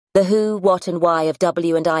The Who, What and Why of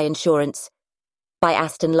W&I Insurance by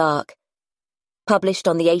Aston Lark. Published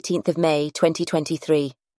on the 18th of May,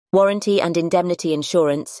 2023. Warranty and indemnity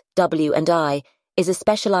insurance, W&I, is a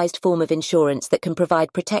specialized form of insurance that can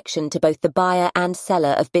provide protection to both the buyer and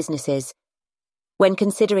seller of businesses. When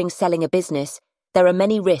considering selling a business, there are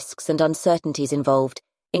many risks and uncertainties involved,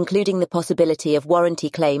 including the possibility of warranty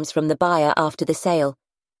claims from the buyer after the sale.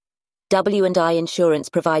 W&I Insurance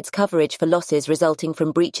provides coverage for losses resulting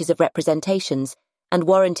from breaches of representations and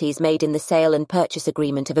warranties made in the sale and purchase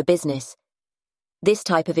agreement of a business. This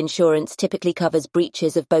type of insurance typically covers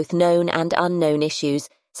breaches of both known and unknown issues,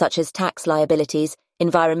 such as tax liabilities,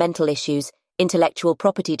 environmental issues, intellectual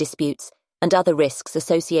property disputes, and other risks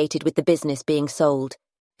associated with the business being sold.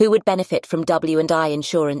 Who would benefit from W&I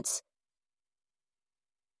Insurance?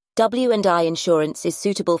 W&I Insurance is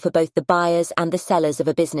suitable for both the buyers and the sellers of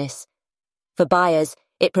a business. For buyers,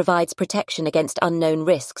 it provides protection against unknown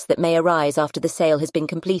risks that may arise after the sale has been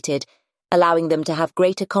completed, allowing them to have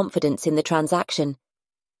greater confidence in the transaction.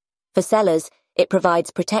 For sellers, it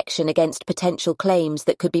provides protection against potential claims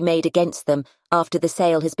that could be made against them after the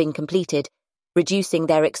sale has been completed, reducing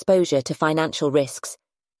their exposure to financial risks.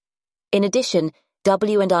 In addition,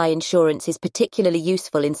 W&I Insurance is particularly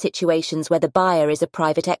useful in situations where the buyer is a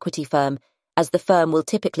private equity firm, as the firm will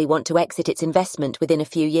typically want to exit its investment within a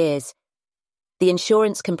few years. The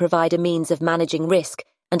insurance can provide a means of managing risk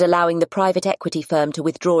and allowing the private equity firm to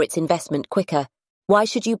withdraw its investment quicker. Why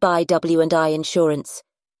should you buy W&I Insurance?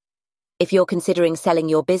 If you're considering selling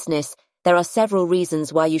your business, there are several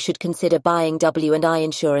reasons why you should consider buying W&I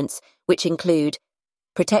Insurance, which include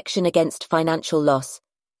protection against financial loss.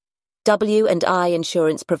 W&I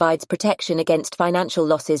Insurance provides protection against financial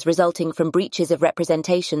losses resulting from breaches of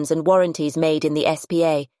representations and warranties made in the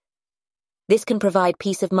SPA. This can provide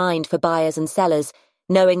peace of mind for buyers and sellers,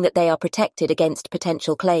 knowing that they are protected against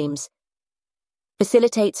potential claims.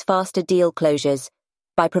 Facilitates faster deal closures.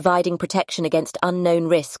 By providing protection against unknown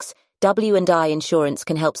risks, W&I Insurance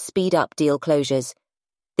can help speed up deal closures.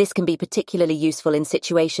 This can be particularly useful in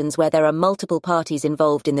situations where there are multiple parties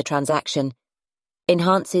involved in the transaction.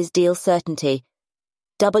 Enhances deal certainty.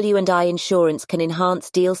 W&I Insurance can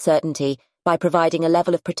enhance deal certainty by providing a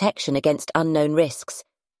level of protection against unknown risks.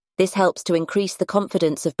 This helps to increase the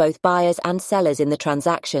confidence of both buyers and sellers in the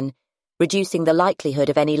transaction, reducing the likelihood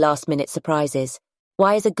of any last-minute surprises.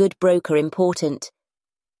 Why is a good broker important?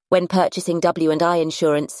 When purchasing W&I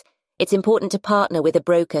Insurance, it's important to partner with a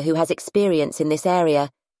broker who has experience in this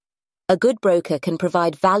area. A good broker can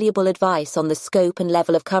provide valuable advice on the scope and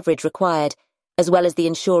level of coverage required, as well as the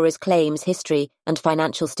insurer's claims history and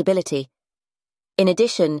financial stability. In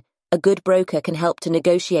addition, a good broker can help to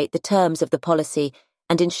negotiate the terms of the policy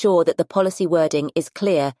and ensure that the policy wording is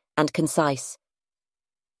clear and concise.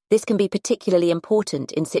 This can be particularly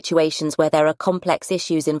important in situations where there are complex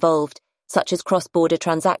issues involved, such as cross-border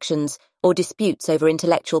transactions or disputes over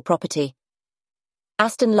intellectual property.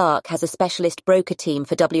 Aston Lark has a specialist broker team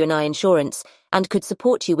for W&I Insurance and could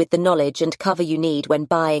support you with the knowledge and cover you need when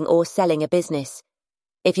buying or selling a business.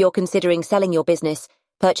 If you're considering selling your business,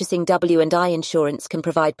 purchasing W&I Insurance can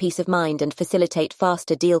provide peace of mind and facilitate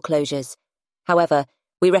faster deal closures. However,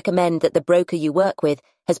 we recommend that the broker you work with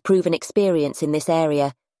has proven experience in this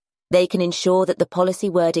area. They can ensure that the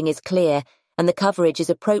policy wording is clear and the coverage is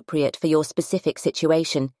appropriate for your specific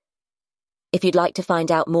situation. If you'd like to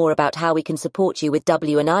find out more about how we can support you with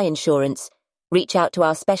W&I Insurance, reach out to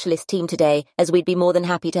our specialist team today, as we'd be more than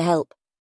happy to help.